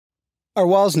Our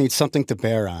walls need something to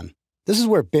bear on. This is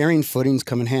where bearing footings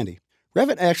come in handy.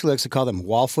 Revit actually likes to call them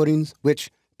wall footings, which,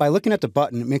 by looking at the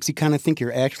button, it makes you kind of think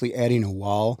you're actually adding a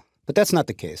wall, but that's not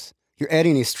the case. You're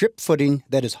adding a strip footing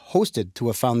that is hosted to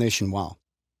a foundation wall.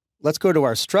 Let's go to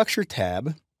our Structure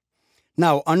tab.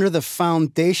 Now, under the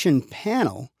Foundation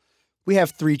panel, we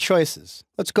have three choices.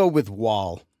 Let's go with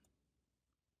Wall.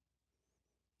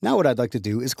 Now what I'd like to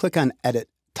do is click on Edit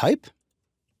Type.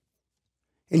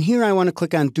 And here I want to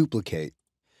click on Duplicate.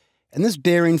 And this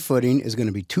bearing footing is going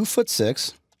to be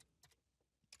 2'6"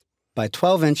 by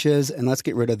 12 inches, and let's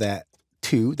get rid of that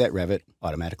 2 that Revit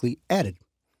automatically added.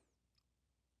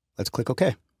 Let's click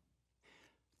OK.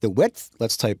 The width,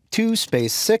 let's type 2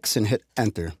 space 6 and hit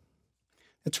Enter.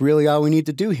 That's really all we need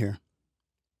to do here.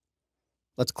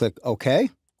 Let's click OK.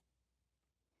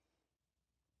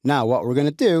 Now what we're going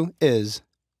to do is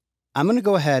I'm going to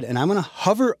go ahead and I'm going to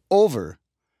hover over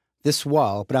this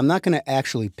wall, but I'm not going to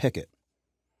actually pick it.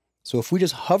 So if we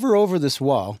just hover over this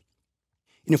wall,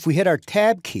 and if we hit our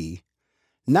Tab key,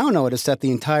 now notice that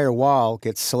the entire wall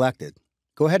gets selected.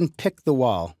 Go ahead and pick the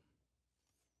wall.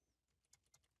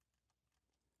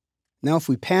 Now if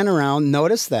we pan around,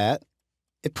 notice that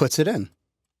it puts it in.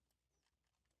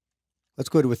 Let's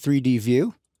go to a 3D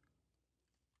view.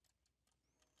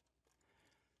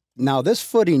 Now this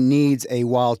footing needs a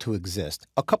wall to exist.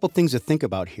 A couple things to think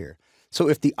about here. So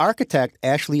if the architect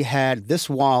actually had this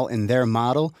wall in their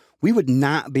model, we would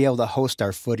not be able to host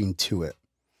our footing to it.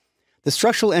 The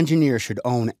structural engineer should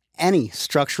own any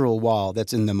structural wall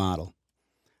that's in the model.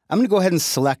 I'm going to go ahead and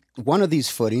select one of these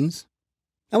footings.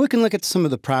 Now we can look at some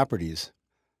of the properties.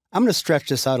 I'm going to stretch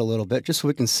this out a little bit just so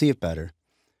we can see it better.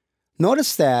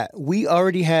 Notice that we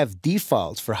already have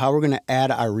defaults for how we're going to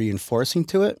add our reinforcing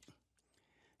to it.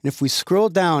 And if we scroll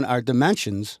down our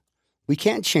dimensions, we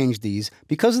can't change these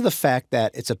because of the fact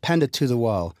that it's appended to the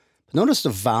wall. But notice the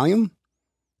volume.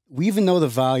 We even know the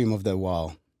volume of the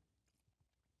wall.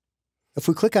 If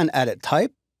we click on Edit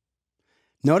Type,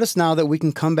 notice now that we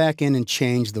can come back in and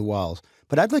change the walls.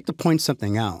 But I'd like to point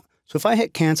something out. So if I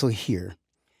hit Cancel here,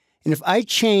 and if I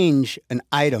change an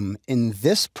item in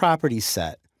this property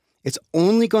set, it's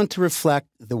only going to reflect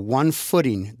the one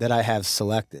footing that I have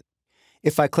selected.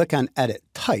 If I click on Edit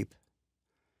Type,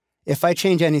 if I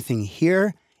change anything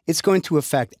here, it's going to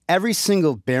affect every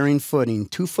single bearing footing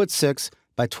 2'6"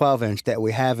 by 12 inch that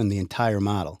we have in the entire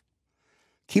model.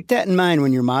 Keep that in mind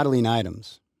when you're modeling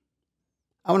items.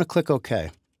 I want to click OK.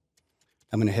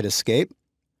 I'm going to hit Escape.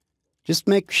 Just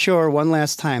make sure one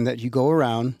last time that you go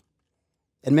around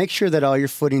and make sure that all your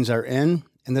footings are in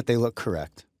and that they look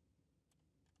correct.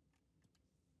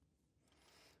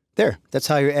 There, that's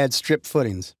how you add strip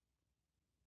footings.